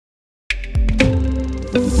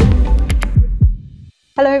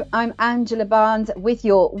Hello, I'm Angela Barnes with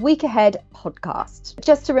your Week Ahead podcast.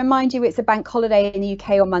 Just to remind you, it's a bank holiday in the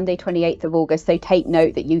UK on Monday, 28th of August. So take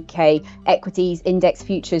note that UK equities, index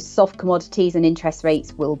futures, soft commodities and interest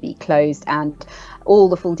rates will be closed, and all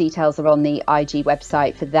the full details are on the IG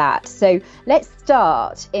website for that. So let's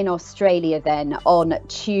start in Australia then on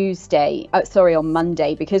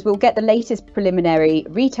Monday, because we'll get the latest preliminary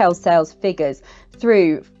retail sales figures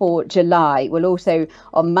through for July. We'll also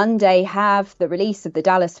on Monday have the release of the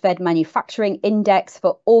Dallas Fed Manufacturing Index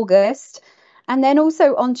for August. And then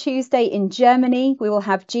also on Tuesday in Germany, we will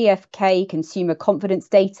have GfK consumer confidence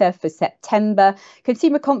data for September.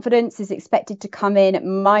 Consumer confidence is expected to come in at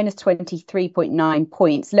minus 23.9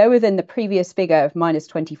 points, lower than the previous figure of minus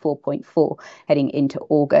 24.4 heading into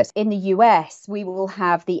August. In the US, we will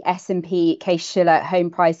have the S&P Caixin home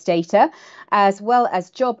price data, as well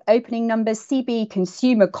as job opening numbers, CB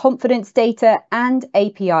consumer confidence data, and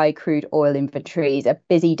API crude oil inventories. A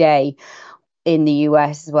busy day in the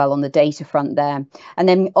US as well on the data front there. And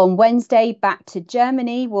then on Wednesday, back to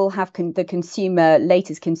Germany, we'll have the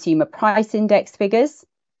latest consumer price index figures.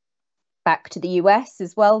 Back to the US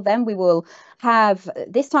as well. Then we will have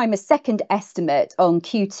this time a second estimate on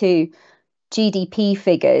Q2 GDP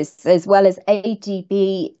figures, as well as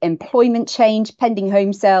ADB employment change, pending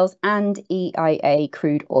home sales, and EIA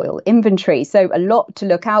crude oil inventory. So a lot to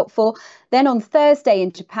look out for. Then on Thursday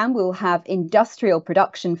in Japan, we'll have industrial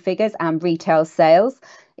production figures and retail sales.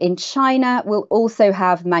 In China, we'll also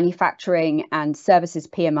have manufacturing and services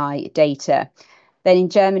PMI data. Then in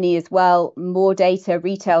Germany as well, more data,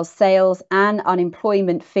 retail sales and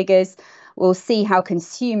unemployment figures. We'll see how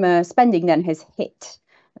consumer spending then has hit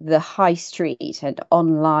the high street and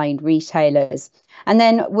online retailers. And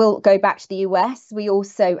then we'll go back to the US. We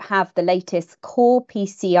also have the latest core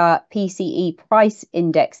PCE price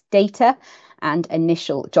index data and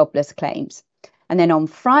initial jobless claims. And then on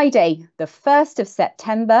Friday, the 1st of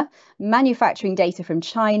September, manufacturing data from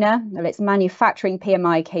China. Its manufacturing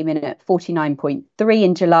PMI came in at 49.3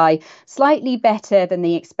 in July, slightly better than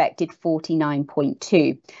the expected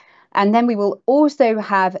 49.2. And then we will also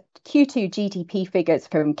have Q2 GDP figures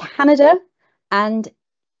from Canada and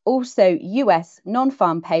also US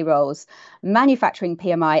non-farm payrolls, manufacturing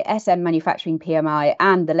PMI, SM manufacturing PMI,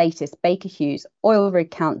 and the latest Baker Hughes oil rig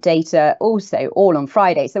count data, also all on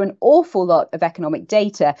Friday. So an awful lot of economic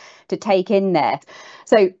data to take in there.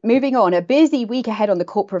 So moving on, a busy week ahead on the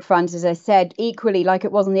corporate front, as I said, equally like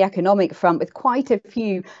it was on the economic front, with quite a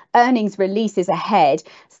few earnings releases ahead.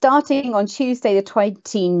 Starting on Tuesday, the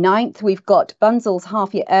 29th, we've got Bunzl's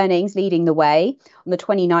half-year earnings leading the way on the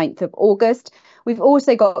 29th of August. We've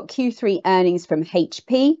also got Q3 earnings from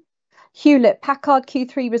HP, Hewlett-Packard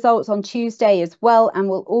Q3 results on Tuesday as well, and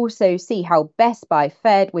we'll also see how Best Buy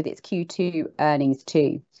fared with its Q2 earnings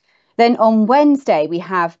too. Then on Wednesday, we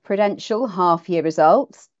have Prudential half-year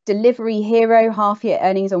results, Delivery Hero half-year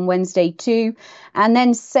earnings on Wednesday too, and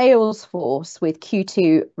then Salesforce with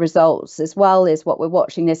Q2 results as well is what we're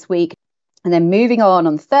watching this week. And then moving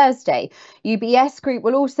on Thursday, UBS Group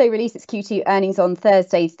will also release its Q2 earnings on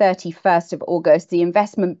Thursday, 31st of August. The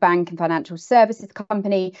investment bank and financial services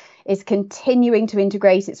company is continuing to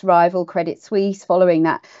integrate its rival Credit Suisse following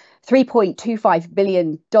that $3.25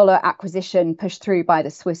 billion acquisition pushed through by the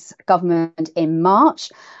Swiss government in March.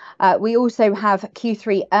 We also have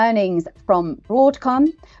Q3 earnings from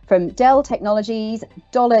Broadcom, from Dell Technologies,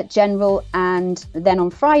 Dollar General, and then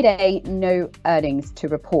on Friday, no earnings to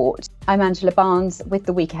report. I'm Angela Barnes with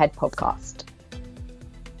the Week Ahead podcast.